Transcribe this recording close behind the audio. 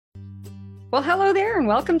Well, hello there and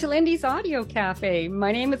welcome to Lindy's Audio Cafe.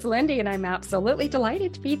 My name is Lindy and I'm absolutely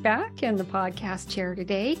delighted to be back in the podcast chair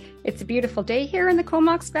today. It's a beautiful day here in the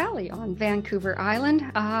Comox Valley on Vancouver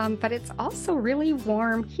Island, but it's also really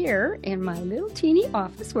warm here in my little teeny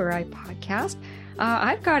office where I podcast.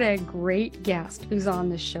 I've got a great guest who's on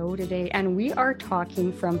the show today, and we are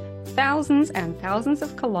talking from thousands and thousands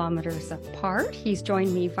of kilometers apart. He's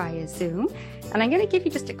joined me via Zoom, and I'm going to give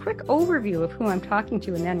you just a quick overview of who I'm talking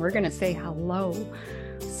to, and then we're going to say hello.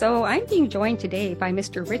 So I'm being joined today by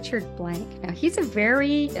Mr. Richard Blank. Now, he's a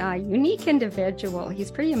very unique individual.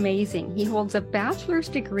 He's pretty amazing. He holds a bachelor's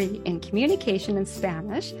degree in communication and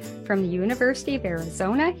Spanish from the University of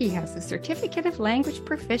Arizona. He has a certificate of language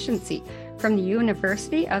proficiency from the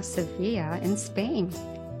University of Sevilla in Spain.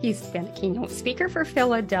 He's been a keynote speaker for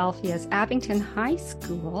Philadelphia's Abington High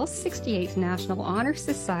School 68th National Honor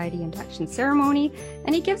Society induction ceremony,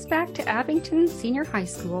 and he gives back to Abington Senior High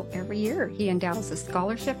School every year. He endows a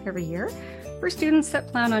scholarship every year for students that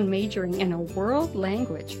plan on majoring in a world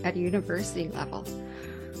language at university level.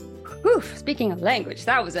 Whew, speaking of language,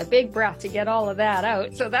 that was a big breath to get all of that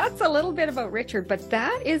out. So that's a little bit about Richard, but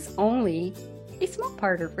that is only a small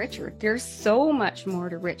part of Richard. There's so much more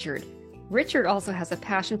to Richard. Richard also has a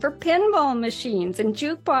passion for pinball machines and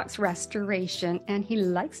jukebox restoration, and he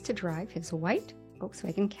likes to drive his white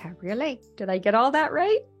Volkswagen Cabriolet. Did I get all that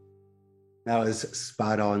right? That was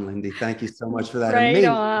spot on, Lindy. Thank you so much for that. Right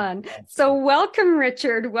on. So welcome,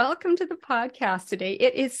 Richard. Welcome to the podcast today.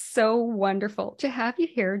 It is so wonderful to have you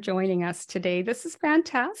here joining us today. This is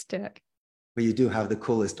fantastic. Well, you do have the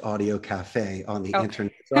coolest audio cafe on the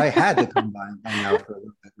internet, so I had to come by and hang out for a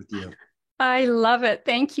little bit with you. I love it.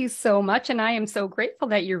 Thank you so much. And I am so grateful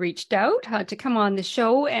that you reached out to come on the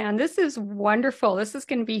show. And this is wonderful. This is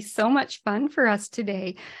going to be so much fun for us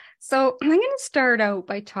today. So I'm going to start out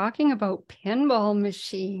by talking about pinball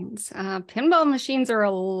machines. Pinball machines are a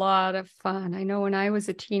lot of fun. I know when I was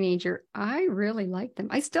a teenager, I really liked them.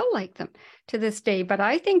 I still like them to this day, but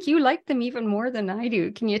I think you like them even more than I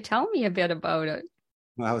do. Can you tell me a bit about it?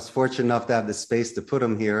 Well, I was fortunate enough to have the space to put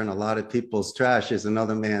them here, and a lot of people's trash is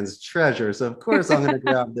another man's treasure. So of course I'm going to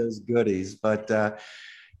grab those goodies. But,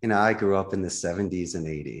 I grew up in the 70s and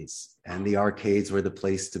 80s, and the arcades were the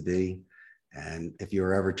place to be. And if you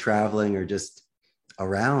were ever traveling or just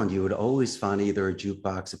around, you would always find either a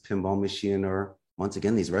jukebox, a pinball machine, or once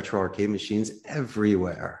again, these retro arcade machines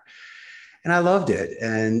everywhere. And I loved it.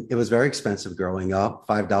 And it was very expensive growing up.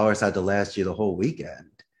 $5 had to last you the whole weekend.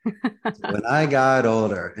 When I got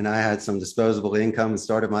older and I had some disposable income and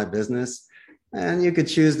started my business, and you could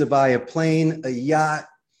choose to buy a plane, a yacht,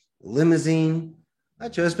 a limousine. I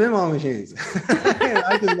chose pinball machines.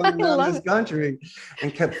 I just went around this country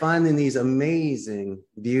and kept finding these amazing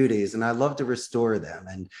beauties, and I love to restore them.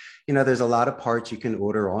 And, there's a lot of parts you can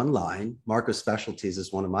order online. Marco Specialties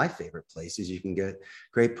is one of my favorite places. You can get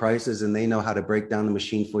great prices, and they know how to break down the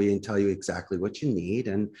machine for you and tell you exactly what you need.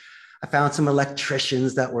 And I found some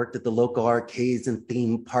electricians that worked at the local arcades and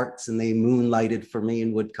theme parks, and they moonlighted for me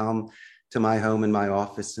and would come to my home and my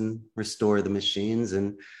office and restore the machines.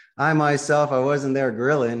 And I myself, I wasn't there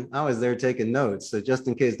grilling. I was there taking notes. So just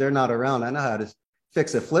in case they're not around, I know how to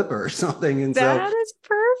fix a flipper or something. And that is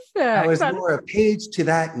perfect. I was more a page to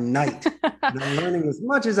that night. And I'm learning as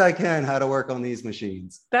much as I can how to work on these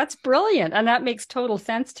machines. That's brilliant. And that makes total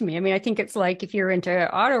sense to me. I mean, I think it's like if you're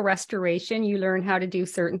into auto restoration, you learn how to do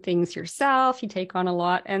certain things yourself. You take on a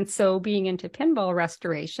lot. And so being into pinball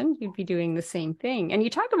restoration, you'd be doing the same thing. And you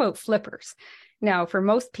talk about flippers. Now, for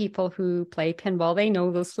most people who play pinball, they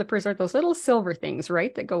know those flippers are those little silver things,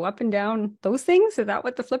 right? That go up and down. Those things? Is that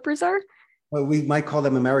what the flippers are? Well, we might call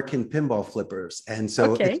them American Pinball flippers. And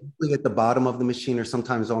so it's usually at the bottom of the machine or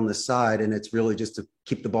sometimes on the side. And it's really just to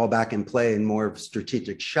keep the ball back in play and more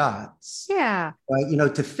strategic shots. Yeah.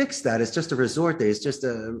 But, to fix that, it's just a resort day. It's just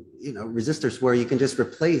resistors where you can just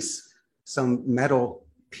replace some metal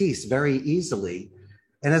piece very easily.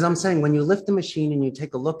 And as I'm saying, when you lift the machine and you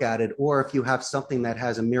take a look at it, or if you have something that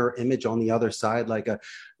has a mirror image on the other side, like a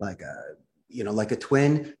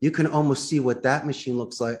twin, you can almost see what that machine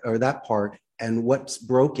looks like, or that part, and what's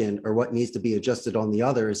broken or what needs to be adjusted on the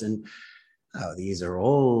others. And these are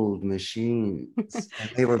old machines.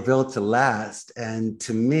 And they were built to last. And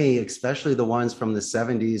to me, especially the ones from the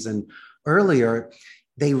 70s and earlier,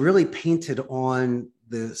 they really painted on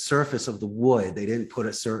the surface of the wood. They didn't put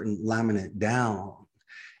a certain laminate down.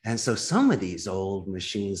 And so some of these old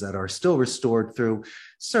machines that are still restored through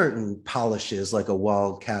certain polishes like a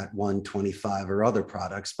Wildcat 125 or other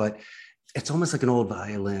products, but it's almost like an old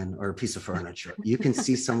violin or a piece of furniture. You can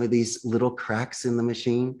see some of these little cracks in the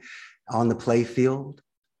machine on the play field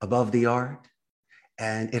above the art.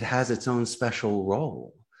 and it has its own special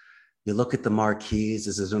role. You look at the marquees,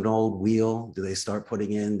 this is an old wheel. Do they start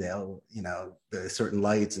putting in the certain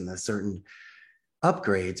lights and the certain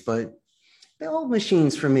upgrades? But the old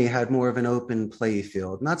machines for me had more of an open play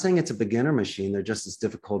field. Not saying it's a beginner machine, they're just as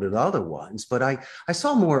difficult as other ones, but I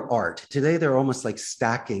saw more art. Today, they're almost like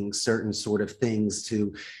stacking certain sort of things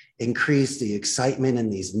to increase the excitement in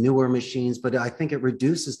these newer machines, but I think it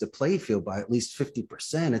reduces the play field by at least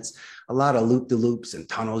 50%. It's a lot of loop-de-loops and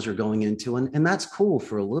tunnels you're going into, and that's cool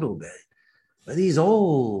for a little bit. But these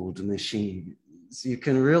old machines, you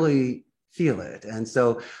can really feel it. And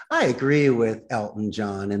so I agree with Elton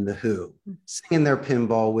John and The Who singing their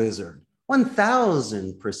Pinball Wizard.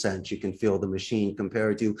 1000% you can feel the machine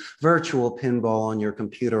compared to virtual pinball on your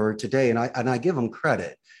computer today. And I give them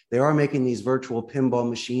credit. They are making these virtual pinball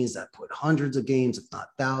machines that put hundreds of games, if not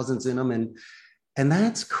thousands, in them. And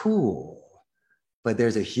that's cool. But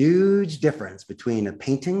there's a huge difference between a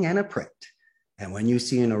painting and a print. And when you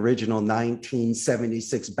see an original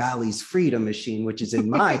 1976 Bally's Freedom machine, which is in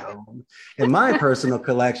my home, in my personal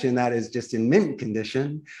collection, that is just in mint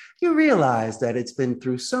condition, you realize that it's been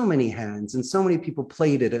through so many hands and so many people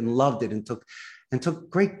played it and loved it and took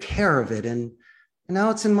great care of it. And now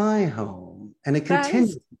it's in my home and it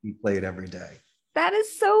continues to be played every day. That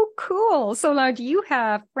is so cool. So now do you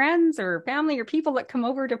have friends or family or people that come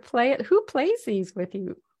over to play it? Who plays these with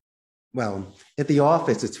you? Well, at the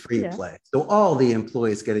office, it's free play. So all the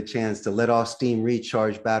employees get a chance to let off steam,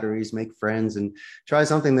 recharge batteries, make friends, and try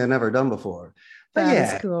something they've never done before. But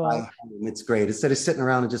that is cool. It's great. Instead of sitting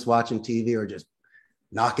around and just watching TV or just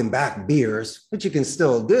knocking back beers, which you can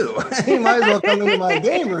still do, you might as well come into my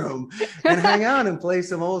game room and hang out and play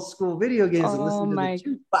some old school video games and listen to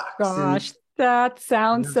the Jukebox. Gosh. That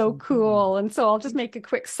sounds so cool. And so I'll just make a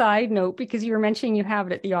quick side note because you were mentioning you have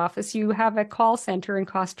it at the office. You have a call center in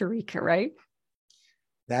Costa Rica, right?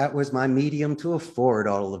 That was my medium to afford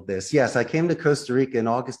all of this. Yes, I came to Costa Rica in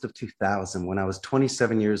August of 2000 when I was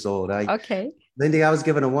 27 years old. Lindy, I was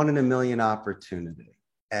given a 1 in a million opportunity.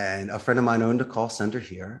 And a friend of mine owned a call center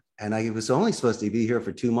here. And I was only supposed to be here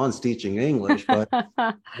for 2 months teaching English. But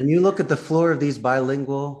when you look at the floor of these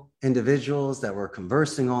bilingual individuals that were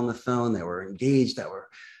conversing on the phone, that were engaged, that were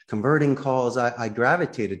converting calls, I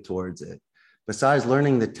gravitated towards it. Besides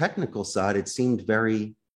learning the technical side, it seemed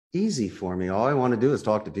very easy for me. All I want to do is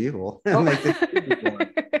talk to people and make this easy for them.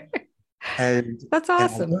 And that's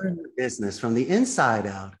awesome. And I learned the business from the inside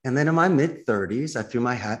out. And then in my mid-30s, I threw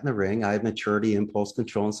my hat in the ring. I had maturity, impulse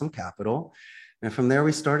control, and some capital. And from there,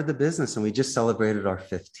 we started the business, and we just celebrated our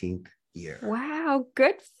 15th year. Wow,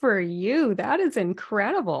 good for you. That is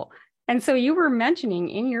incredible. And so you were mentioning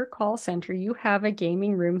in your call center, you have a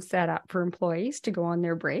gaming room set up for employees to go on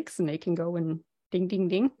their breaks and they can go and ding, ding,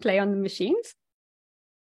 ding, play on the machines.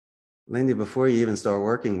 Lindy, before you even start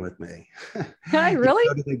working with me, really? You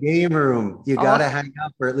go to the game room. You got to hang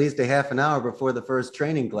out for at least a half an hour before the first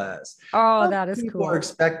training class. Oh, that is cool. People are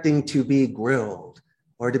expecting to be grilled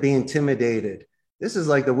or to be intimidated. This is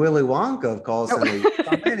like the Willy Wonka of call center. You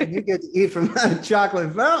come in and you get to eat from that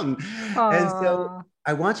chocolate fountain. And so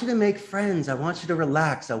I want you to make friends. I want you to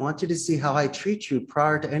relax. I want you to see how I treat you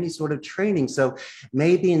prior to any sort of training. So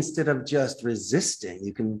maybe instead of just resisting,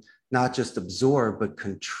 you can not just absorb, but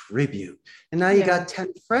contribute. And now you got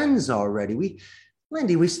 10 friends already.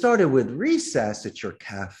 Lindy, we started with recess at your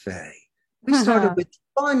cafe. We started with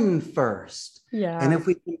fun first. Yeah. And if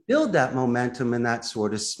we can build that momentum and that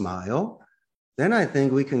sort of smile, then I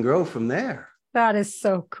think we can grow from there. That is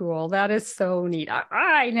so cool. That is so neat.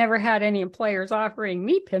 I never had any employers offering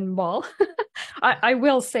me pinball. I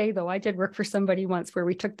will say, though, I did work for somebody once where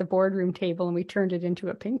we took the boardroom table and we turned it into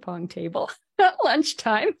a ping pong table at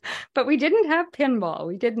lunchtime, but we didn't have pinball.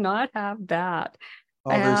 We did not have that.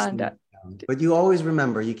 But you always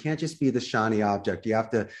remember, you can't just be the shiny object. You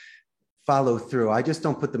have to follow through. I just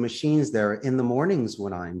don't put the machines there in the mornings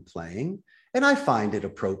when I'm playing. And I find it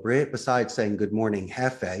appropriate, besides saying good morning,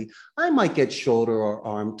 Jefe, I might get shoulder or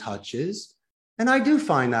arm touches. And I do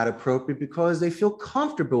find that appropriate because they feel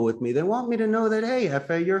comfortable with me. They want me to know that, hey,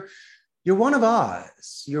 Jefe, you're one of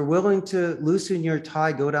us. You're willing to loosen your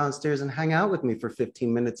tie, go downstairs and hang out with me for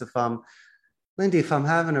 15 minutes. Lindy, if I'm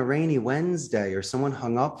having a rainy Wednesday or someone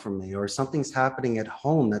hung up for me or something's happening at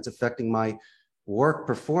home that's affecting my work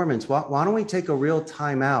performance, why don't we take a real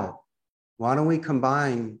time out? Why don't we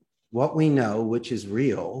combine what we know, which is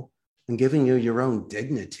real, and giving you your own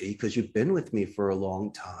dignity because you've been with me for a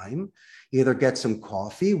long time. Either get some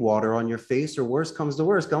coffee, water on your face, or worse comes to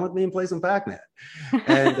worse, come with me and play some Pac-Man.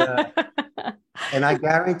 And I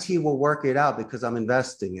guarantee we'll work it out because I'm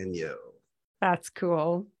investing in you. That's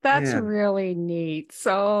cool. That's really neat.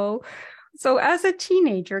 So So as a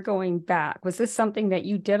teenager going back, was this something that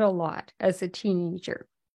you did a lot as a teenager?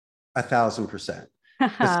 1,000%.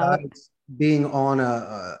 Besides being on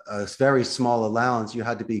a very small allowance, you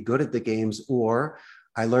had to be good at the games, or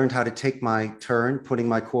I learned how to take my turn putting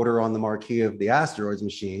my quarter on the marquee of the asteroids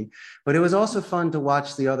machine. But it was also fun to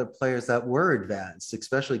watch the other players that were advanced,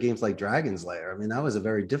 especially games like Dragon's Lair. I mean, that was a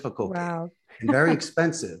very difficult game Wow. and very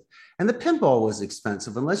expensive. And the pinball was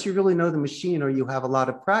expensive. Unless you really know the machine or you have a lot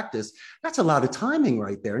of practice, that's a lot of timing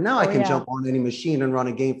right there. Now I can jump on any machine and run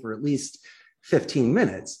a game for at least 15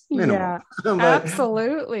 minutes minimum. Yeah, But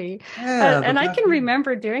absolutely. yeah, And but I back can then,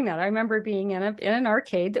 remember doing that. I remember being in an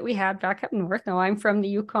arcade that we had back up north. Now I'm from the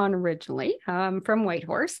Yukon originally, from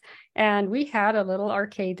Whitehorse, and we had a little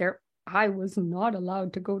arcade there. I was not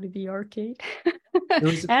allowed to go to the arcade. it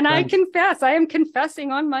was And expensive. I am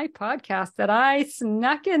confessing on my podcast that I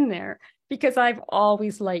snuck in there because I've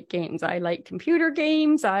always liked games. I like computer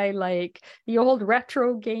games. I like the old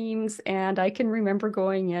retro games. And I can remember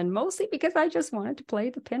going in mostly because I just wanted to play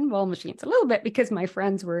the pinball machines, a little bit because my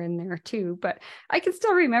friends were in there too. But I can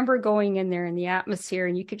still remember going in there in the atmosphere,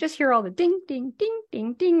 and you could just hear all the ding, ding, ding,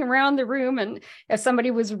 ding, ding around the room. And if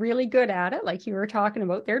somebody was really good at it, like you were talking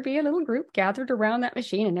about, there'd be a little group gathered around that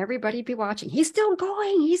machine and everybody'd be watching. He's still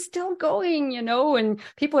going, and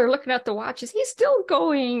people are looking at the watches. He's still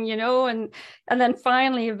going, and then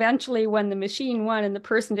finally, eventually, when the machine won and the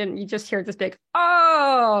person didn't, you just hear this big,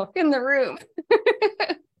 oh, in the room.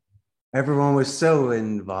 Everyone was so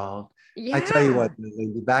involved. I tell you what,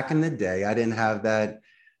 Yeah. back in the day, I didn't have that,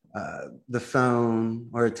 the phone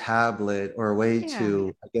or a tablet or a way Yeah.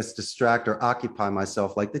 to, I guess, distract or occupy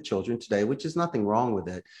myself like the children today, which is nothing wrong with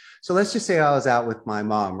it. So let's just say I was out with my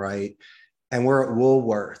mom, right? And we're at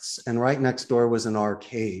Woolworths, and right next door was an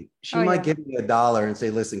arcade. She Oh, might yeah. give me $1 and say,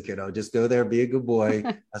 listen, kiddo, just go there, be a good boy.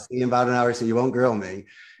 I'll see you in about an hour so you won't grill me.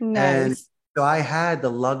 And Nice. so I had the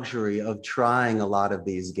luxury of trying a lot of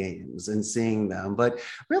these games and seeing them. But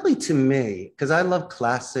really, to me, because I love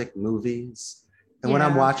classic movies, and when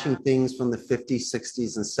I'm Yeah. watching things from the 50s,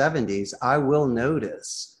 60s, and 70s, I will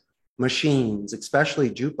notice machines, especially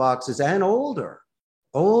jukeboxes and older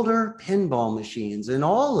pinball machines in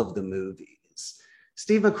all of the movies.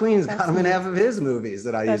 Steve McQueen's got That's them in neat. half of his movies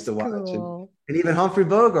that I used That's to watch. cool. And even Humphrey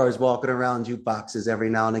Bogart's walking around jukeboxes every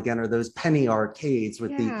now and again, or those penny arcades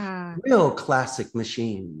with the Yeah. real classic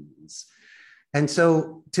machines. And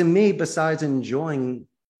so to me, besides enjoying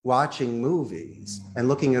watching movies and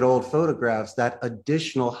looking at old photographs, that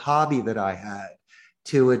additional hobby that I had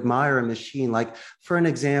to admire a machine, like for an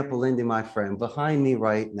example, Lindy, my friend, behind me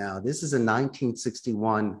right now, this is a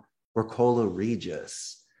 1961 Rockola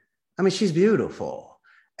Regis. I mean, she's beautiful.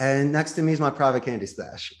 And next to me is my private candy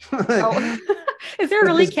stash. Oh, is there With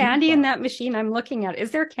really this candy in jukebox. that machine I'm looking at? Is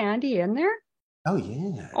there candy in there? Oh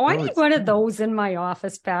yeah. Oh, I Oh, need it's one of those in my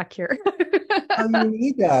office back here. oh, you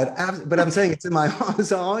need that. But I'm saying it's in my home,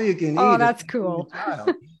 so all you can Oh, eat is that's your cool.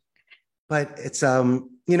 child. But it's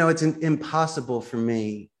it's impossible for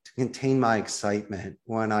me to contain my excitement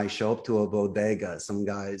when I show up to a bodega, some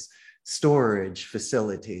guy's storage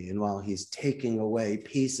facility, and while he's taking away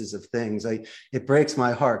pieces of things, it breaks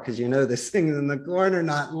my heart because this thing is in the corner,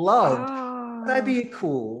 not loved. But I'd Oh, be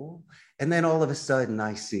cool. And then all of a sudden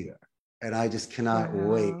I see her and I just cannot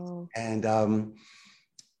wait. wow. And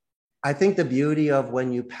I think the beauty of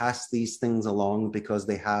when you pass these things along because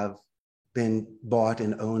they have been bought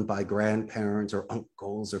and owned by grandparents or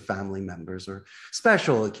uncles or family members or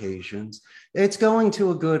special occasions, it's going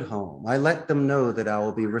to a good home. I let them know that I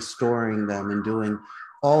will be restoring them and doing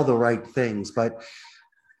all the right things. But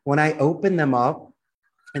when I open them up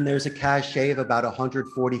and there's a cachet of about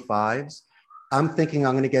 145s, I'm thinking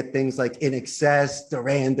I'm going to get things like In Excess,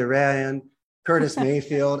 Duran Duran, Curtis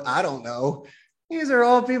Mayfield. I don't know. These are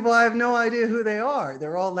all people I have no idea who they are.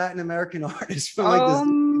 They're all Latin American artists from like the Oh 60s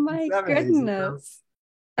and my 70s. And so goodness.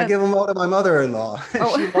 I That's, give them all to my mother-in-law. She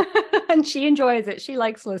loves oh, and she enjoys it. She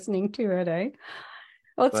likes listening to it, eh?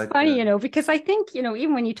 Well, it's but funny, because I think,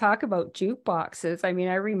 even when you talk about jukeboxes, I mean,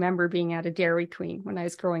 I remember being at a Dairy Queen when I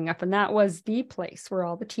was growing up, and that was the place where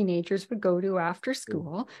all the teenagers would go to after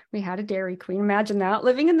school. We had a Dairy Queen. Imagine that,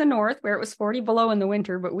 living in the north where it was 40 below in the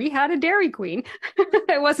winter, but we had a Dairy Queen.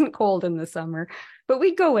 It wasn't cold in the summer, but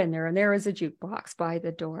we'd go in there and there was a jukebox by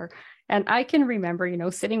the door. And I can remember,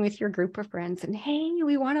 sitting with your group of friends and, hey,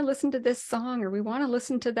 we want to listen to this song or we want to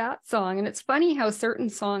listen to that song. And it's funny how certain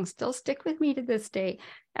songs still stick with me to this day.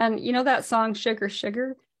 And that song, Sugar,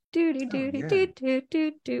 Sugar, do, do, oh do, do, yeah. do, do,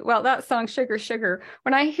 do, do. Well, that song, Sugar, Sugar,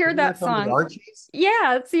 when I hear Isn't that that from the song, Archies?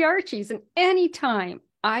 yeah, it's the Archies. And anytime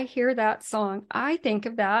I hear that song, I think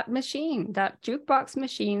of that machine, that jukebox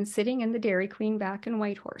machine sitting in the Dairy Queen back in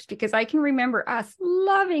Whitehorse, because I can remember us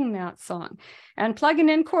loving that song and plugging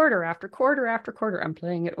in quarter after quarter after quarter. I'm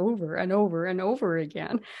playing it over and over and over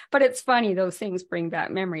again. But it's funny, those things bring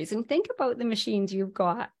back memories. And think about the machines you've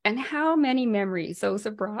got and how many memories those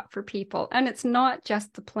have brought for people. And it's not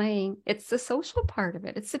just the playing, it's the social part of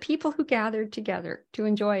it. It's the people who gathered together to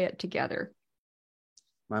enjoy it together.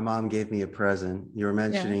 My mom gave me a present. You were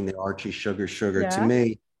mentioning the Archie Sugar. Yeah. To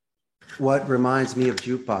me, what reminds me of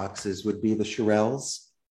jukeboxes would be the Shirelles.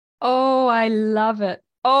 Oh, I love it.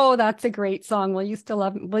 Oh, that's a great song. Will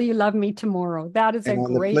you love me tomorrow? That is And a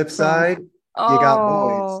on the great flip song. side, you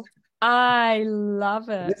got Boys. I love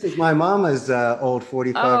it. This is my mama's old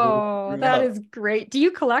 45. Oh, that is great. Do you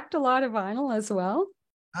collect a lot of vinyl as well?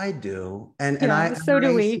 I do. And so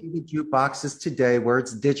do we. see the jukeboxes today where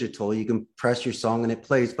it's digital. You can press your song and it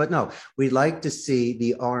plays. But no, we like to see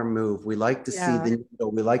the arm move. We like to see the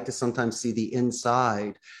needle. We like to sometimes see the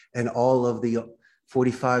inside and all of the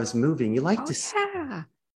 45s moving. You like to see. Yeah,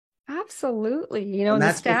 absolutely. You know, and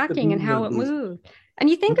the stacking and how it moved. And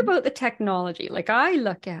you think about the technology, like I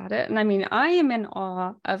look at it, and I mean, I am in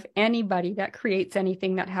awe of anybody that creates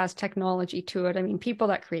anything that has technology to it. I mean, people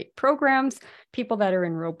that create programs, people that are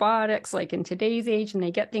in robotics, like in today's age, and they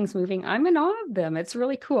get things moving. I'm in awe of them. It's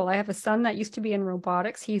really cool. I have a son that used to be in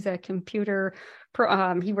robotics. He's a computer,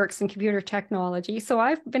 he works in computer technology. So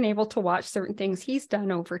I've been able to watch certain things he's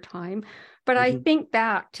done over time. But I think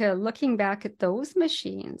back to looking back at those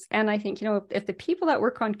machines, and I think, you know, if the people that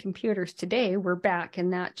work on computers today were back in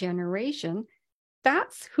that generation,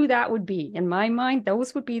 that's who that would be. In my mind,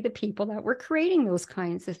 those would be the people that were creating those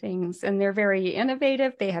kinds of things. And they're very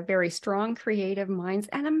innovative. They have very strong creative minds.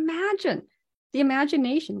 And imagine the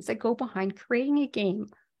imaginations that go behind creating a game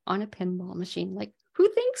on a pinball machine. Like, who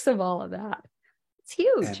thinks of all of that? It's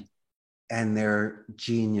huge. And they're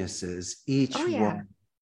geniuses. Each one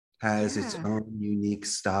has its own unique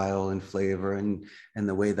style and flavor and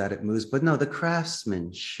the way that it moves. But no, the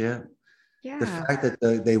craftsmanship, the fact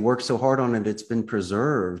that they work so hard on it, it's been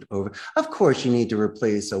preserved over. Of course, you need to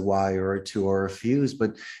replace a wire or two or a fuse,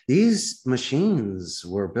 but these machines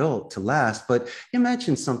were built to last. But you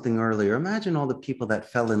mentioned something earlier. Imagine all the people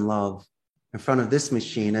that fell in love in front of this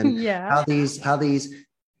machine and how these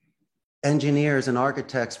engineers and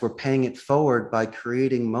architects were paying it forward by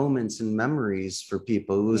creating moments and memories for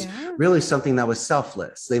people. It was really something that was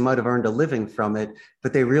selfless. They might have earned a living from it,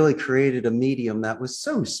 but they really created a medium that was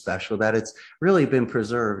so special that it's really been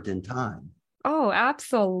preserved in time. Oh,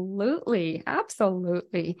 absolutely.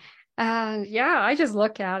 Absolutely. And I just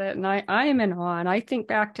look at it and I am in awe. And I think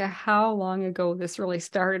back to how long ago this really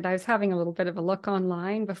started. I was having a little bit of a look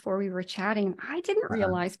online before we were chatting. And I didn't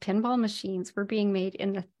realize pinball machines were being made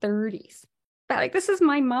in the 30s. But like, this is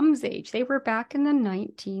my mom's age. They were back in the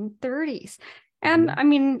 1930s. And I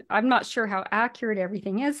mean, I'm not sure how accurate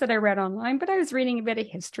everything is that I read online, but I was reading a bit of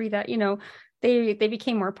history that, you know, they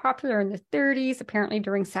became more popular in the 30s. Apparently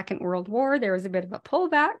during Second World War, there was a bit of a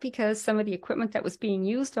pullback because some of the equipment that was being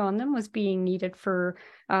used on them was being needed for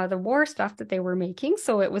the war stuff that they were making.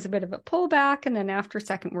 So it was a bit of a pullback. And then after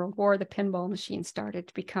Second World War, the pinball machine started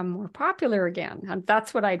to become more popular again. And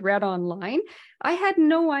that's what I'd read online. I had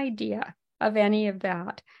no idea of any of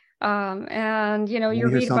that. And, you know, you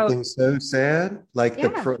read something so sad, like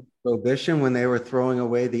the prohibition when they were throwing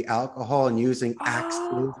away the alcohol and using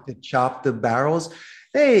axes to chop the barrels.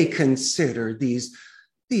 They considered these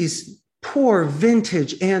poor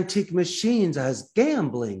vintage antique machines as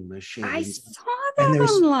gambling machines. I saw that and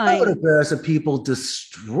there's online. Photographs of people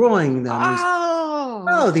destroying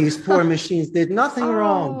them. These poor machines did nothing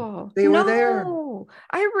wrong. They were there.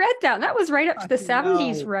 I read that. And that was right up to the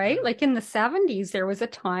 70s, right? Like in the 70s, there was a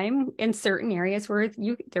time in certain areas where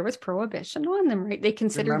there was prohibition on them, right? They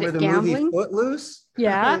considered it gambling. Movie Footloose?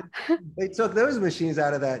 Yeah. They took those machines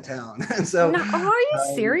out of that town. And so, are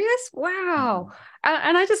you serious? Wow.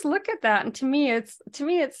 And I just look at that, and to me,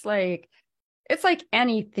 it's like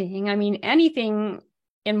anything. I mean, anything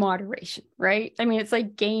in moderation, right? I mean, it's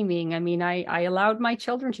like gaming. I mean, I allowed my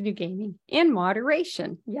children to do gaming in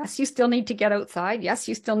moderation. Yes, you still need to get outside. Yes,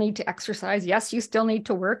 you still need to exercise. Yes, you still need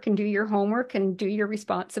to work and do your homework and do your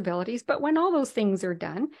responsibilities. But when all those things are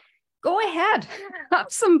done, go ahead, have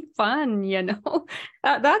some fun, you know.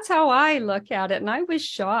 That's how I look at it. And I was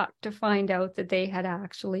shocked to find out that they had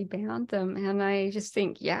actually banned them. And I just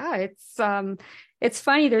think, it's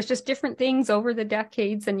funny. There's just different things over the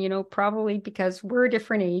decades. And, you know, probably because we're a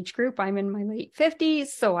different age group. I'm in my late 50s.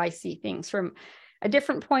 So I see things from a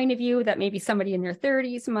different point of view that maybe somebody in their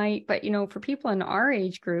 30s might. But, you know, for people in our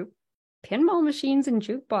age group, pinball machines and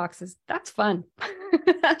jukeboxes, that's fun.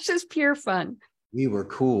 That's just pure fun. We were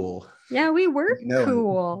cool. Yeah, we were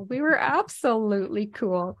cool. We were absolutely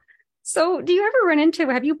cool. So do you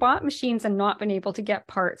ever have you bought machines and not been able to get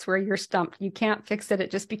parts where you're stumped? You can't fix it.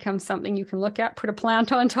 It just becomes something you can look at, put a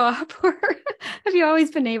plant on top, or have you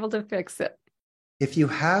always been able to fix it? If you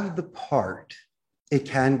have the part, it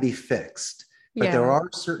can be fixed. But there are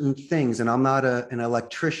certain things, and I'm not an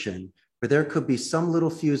electrician, but there could be some little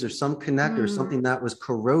fuse or some connector, something that was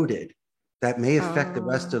corroded that may affect the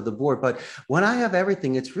rest of the board. But when I have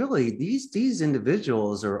everything, it's really these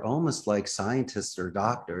individuals are almost like scientists or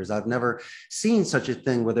doctors. I've never seen such a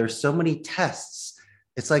thing where there's so many tests.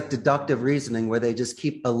 It's like deductive reasoning where they just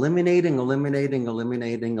keep eliminating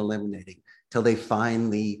till they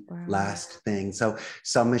find the last thing. So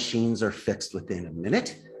some machines are fixed within a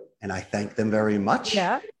minute, and I thank them very much.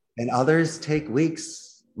 Yeah. And others take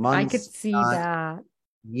weeks, months. I could see that.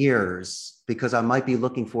 Years, because I might be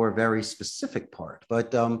looking for a very specific part.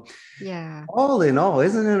 But all in all,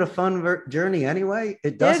 isn't it a fun journey anyway?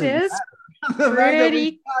 It doesn't matter. The fact that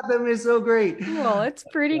we got them is so great. Well, it's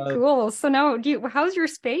pretty cool. So now, how's your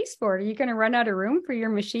space for it? Are you going to run out of room for your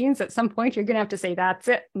machines at some point? You're going to have to say, that's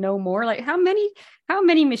it, no more. Like how many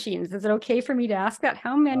machines? Is it okay for me to ask that?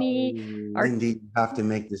 How many? Lindy, you have to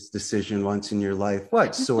make this decision once in your life.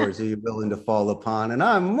 What swords are you willing to fall upon? And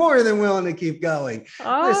I'm more than willing to keep going.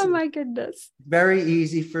 Oh, listen, my goodness. Very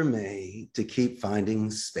easy for me to keep finding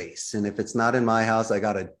space. And if it's not in my house, I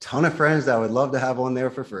got a ton of friends that would love to have one there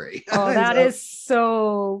for free. Oh, that is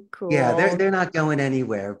so cool. Yeah, they're not going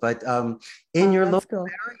anywhere. But in your local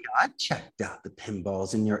area, I've checked out the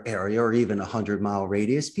pinballs in your area or even 100-mile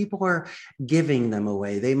radius. People are giving them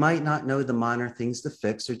away. They might not know the minor things to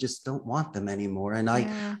fix or just don't want them anymore. And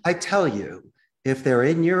I tell you, if they're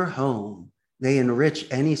in your home, they enrich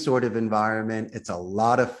any sort of environment. It's a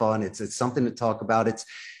lot of fun. It's something to talk about.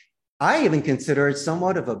 I even consider it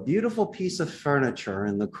somewhat of a beautiful piece of furniture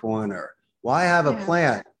in the corner. Why have a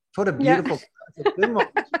plant? Put a beautiful pinball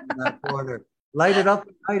in that corner. Light it up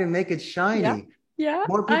at night and make it shiny. Yeah,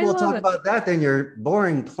 more people will talk about that than your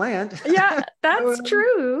boring plant. Yeah, that's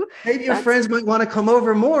true. Maybe your friends might want to come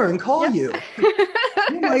over more and call you.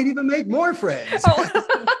 You might even make more friends.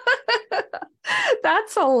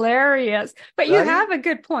 That's hilarious. But you have a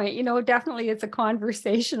good point. Definitely it's a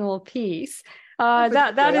conversational piece.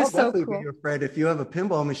 That is so cool. Be your friend. If you have a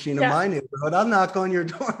pinball machine in my neighborhood, I'll knock on your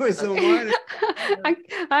door with some wine.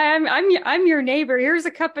 I'm your neighbor. Here's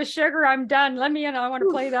a cup of sugar. I'm done. Let me in. I want to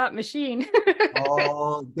play that machine.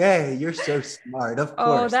 All day. You're so smart. Of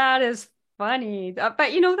course. Oh, that is funny. But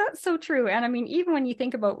that's so true. And I mean, even when you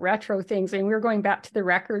think about retro things, we're going back to the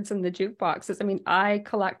records and the jukeboxes. I mean, I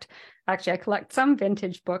collect some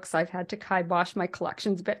vintage books. I've had to kibosh my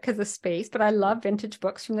collections a bit because of space, but I love vintage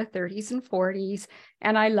books from the 30s and 40s,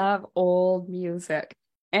 and I love old music.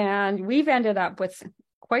 And we've ended up with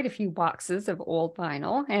quite a few boxes of old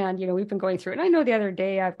vinyl, and we've been going through it. And I know the other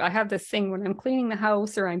day I have this thing when I'm cleaning the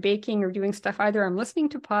house or I'm baking or doing stuff, either I'm listening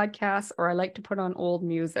to podcasts or I like to put on old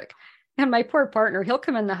music. And my poor partner, he'll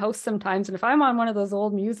come in the house sometimes, and if I'm on one of those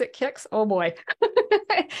old music kicks, oh boy,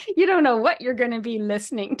 you don't know what you're going to be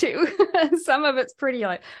listening to. Some of it's pretty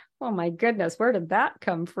like, oh my goodness, where did that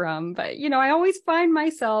come from? But, I always find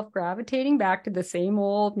myself gravitating back to the same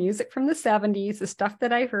old music from the 70s, the stuff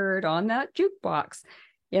that I heard on that jukebox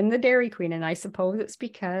in the Dairy Queen. And I suppose it's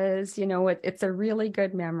because, it's a really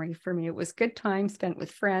good memory for me. It was good time spent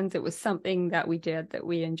with friends. It was something that we did that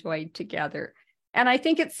we enjoyed together. And I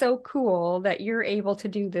think it's so cool that you're able to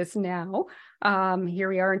do this now. Here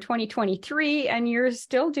we are in 2023, and you're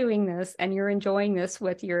still doing this, and you're enjoying this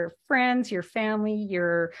with your friends, your family,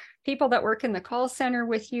 your people that work in the call center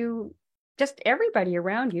with you. Just everybody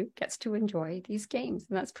around you gets to enjoy these games,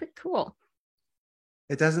 and that's pretty cool.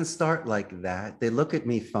 It doesn't start like that. They look at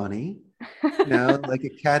me funny, like a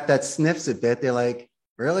cat that sniffs a bit. They're like,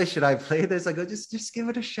 really, should I play this? I go, just give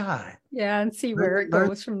it a shot. Yeah, and see where it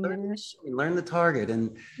goes from there. Learn the target.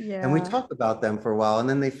 And we talk about them for a while, and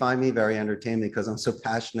then they find me very entertaining because I'm so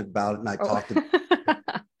passionate about it, and I talk to them.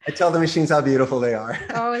 I tell the machines how beautiful they are.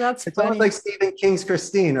 Oh, that's it's funny. almost like Stephen King's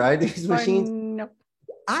Christine, right? These machines.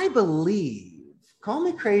 I believe, call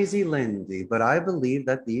me crazy, Lindy, but I believe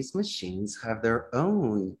that these machines have their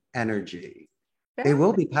own energy. Yeah. They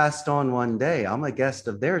will be passed on one day. I'm a guest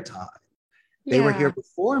of their time. They were here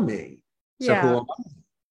before me. So who am I?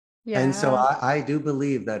 Yeah. And so I do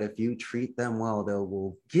believe that if you treat them well, they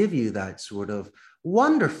will give you that sort of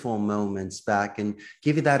wonderful moments back and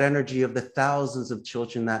give you that energy of the thousands of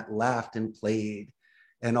children that laughed and played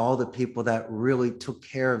and all the people that really took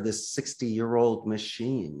care of this 60-year-old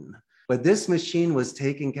machine. But this machine was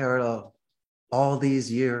taken care of all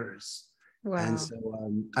these years. And Wow.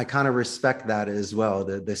 so I kind of respect that as well,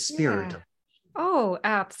 the spirit. Yeah. Oh,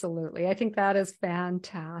 absolutely. I think that is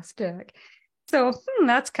fantastic. So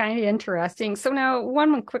that's kind of interesting. So now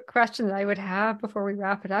one quick question that I would have before we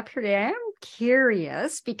wrap it up here today. I am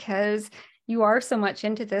curious because you are so much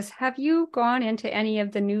into this. Have you gone into any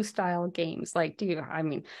of the new style games? Like, I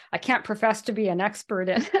mean, I can't profess to be an expert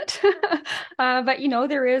in it, but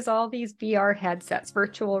there is all these VR headsets,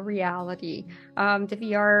 virtual reality, the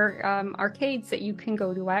VR arcades that you can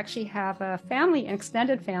go to. I actually have an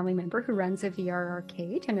extended family member who runs a VR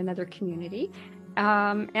arcade in another community.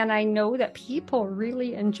 And I know that people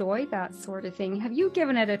really enjoy that sort of thing. Have you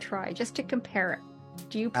given it a try just to compare it?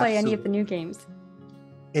 Do you play any of the new games?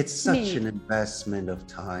 It's such an investment of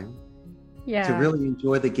time. Yeah. To really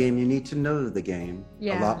enjoy the game, you need to know the game.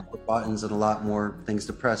 Yeah. A lot more buttons and a lot more things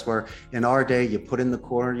to press. Where in our day, you put in the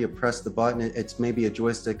corner, you press the button, it's maybe a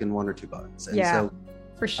joystick and one or two buttons. And so,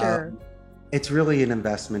 for sure. It's really an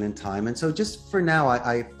investment in time. And so just for now,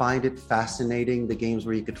 I find it fascinating, the games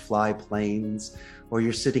where you could fly planes or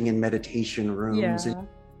you're sitting in meditation rooms and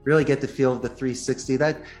really get the feel of the 360.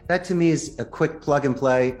 That to me is a quick plug and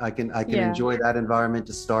play. I can enjoy that environment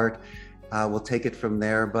to start. We'll take it from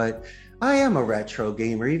there. But I am a retro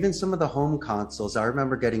gamer, even some of the home consoles. I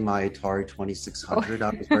remember getting my Atari 2600. I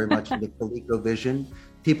was very much into ColecoVision.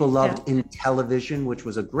 People loved Intellivision, which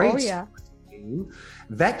was a great game.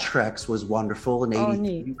 Vectrex was wonderful in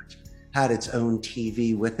 83, which had its own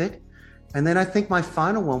TV with it. And then I think my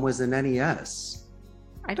final one was an NES.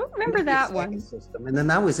 I don't remember that one. System. And then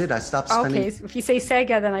that was it. I stopped spending. Okay, so if you say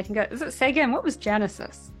Sega, then I think is it Sega? And what was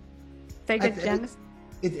Genesis? Genesis.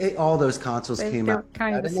 All those consoles came out.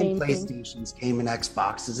 Kind of the same PlayStations came and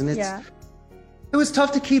Xboxes, and it was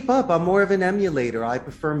tough to keep up. I'm more of an emulator. I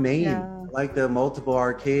prefer MAME. I like the multiple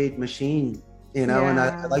arcade machine, and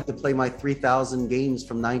I like to play my 3,000 games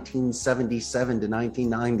from 1977 to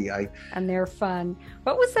 1990. And they're fun.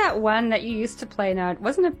 What was that one that you used to play? Now, it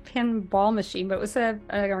wasn't a pinball machine, but it was an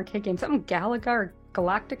arcade game. Something Galaga or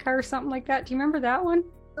Galactica or something like that. Do you remember that one?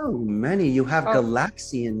 So many. You have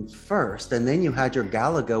Galaxian first, and then you had your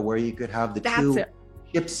Galaga where you could have the two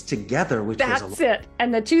ships together, which was it.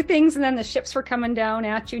 And the two things, and then the ships were coming down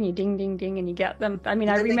at you, and you ding, ding, ding, and you get them. I mean,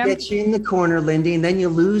 I remember. They get you in the corner, Lindy, and then you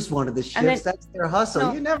lose one of the ships. That's their hustle.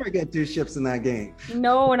 No. You never get two ships in that game.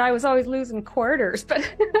 No, and I was always losing quarters.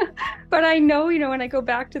 But I know, when I go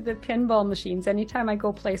back to the pinball machines, anytime I go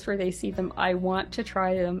a place where they see them, I want to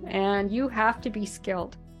try them. And you have to be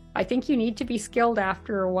skilled. I think you need to be skilled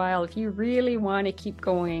after a while if you really want to keep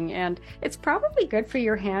going, and it's probably good for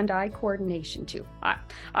your hand-eye coordination too.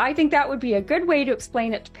 I think that would be a good way to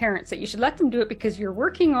explain it to parents, that you should let them do it because you're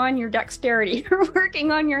working on your dexterity, you're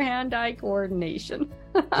working on your hand-eye coordination.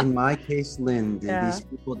 In my case, Lindy, these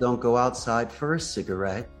people don't go outside for a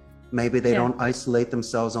cigarette. Maybe they don't isolate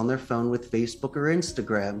themselves on their phone with Facebook or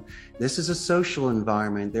Instagram. This is a social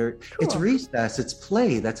environment. It's recess, it's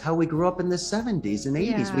play. That's how we grew up in the 70s and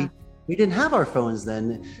 80s. We didn't have our phones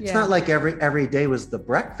then. It's not like every day was the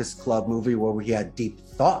Breakfast Club movie where we had deep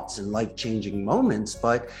thoughts and life-changing moments,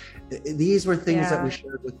 but these were things that we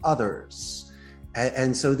shared with others.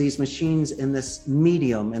 And so these machines in this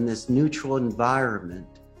medium, in this neutral environment,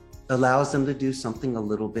 allows them to do something a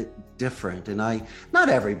little bit different. And not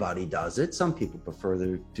everybody does it. Some people prefer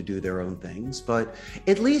to do their own things, but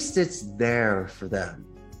at least it's there for them.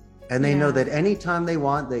 And they know that anytime they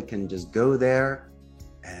want, they can just go there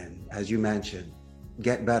and, as you mentioned,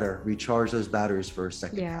 get better, recharge those batteries for a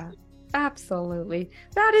second. Yeah, absolutely.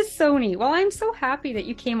 That is so neat. Well, I'm so happy that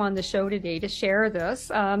you came on the show today to share this.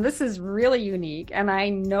 This is really unique. And I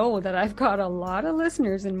know that I've got a lot of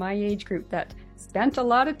listeners in my age group that spent a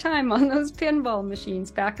lot of time on those pinball machines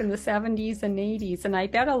back in the 70s and 80s, and I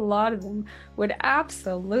bet a lot of them would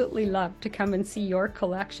absolutely love to come and see your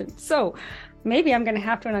collection. So maybe I'm going to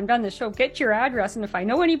have to, when I'm done the show, get your address, and if I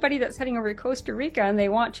know anybody that's heading over to Costa Rica and they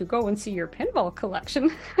want to go and see your pinball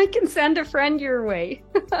collection, I can send a friend your way.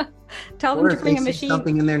 Tell them to bring a machine.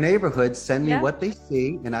 Something in their neighborhood, send me what they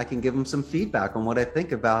see, and I can give them some feedback on what I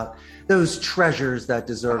think about those treasures that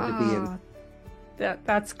deserve to be in.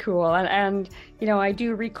 That's cool. And I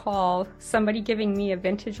do recall somebody giving me a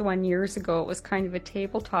vintage one years ago. It was kind of a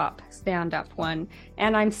tabletop stand-up one.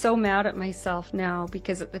 And I'm so mad at myself now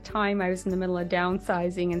because at the time I was in the middle of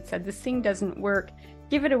downsizing and said, this thing doesn't work.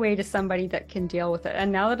 Give it away to somebody that can deal with it.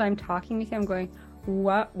 And now that I'm talking with you, I'm going,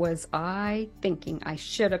 what was I thinking? I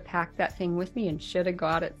should have packed that thing with me and should have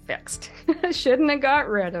got it fixed. Shouldn't have got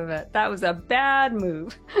rid of it. That was a bad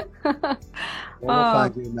move. We'll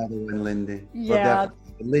find you another one, Lindy. Yeah.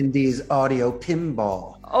 Lindy's audio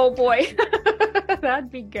pinball. Oh boy.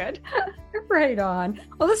 That'd be good. Right on.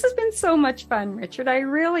 Well, this has been so much fun, Richard. I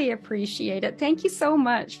really appreciate it. Thank you so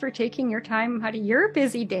much for taking your time out of your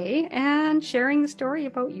busy day and sharing the story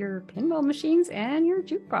about your pinball machines and your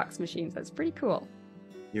jukebox machines. That's pretty cool.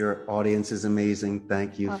 Your audience is amazing.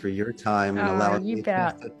 Thank you for your time and allowing me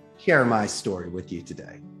to share my story with you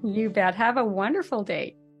today. You bet. Have a wonderful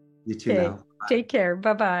day. You too now. Bye. Take care.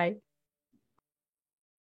 Bye-bye.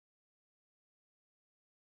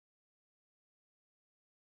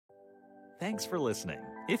 Thanks for listening.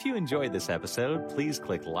 If you enjoyed this episode, please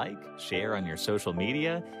click like, share on your social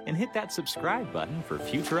media, and hit that subscribe button for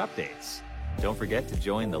future updates. Don't forget to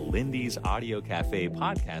join the Lindy's Audio Cafe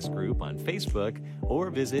podcast group on Facebook or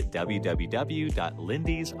visit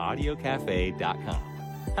www.lindysaudiocafe.com.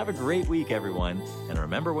 Have a great week, everyone, and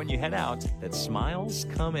remember when you head out that smiles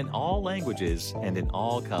come in all languages and in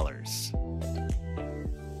all colors.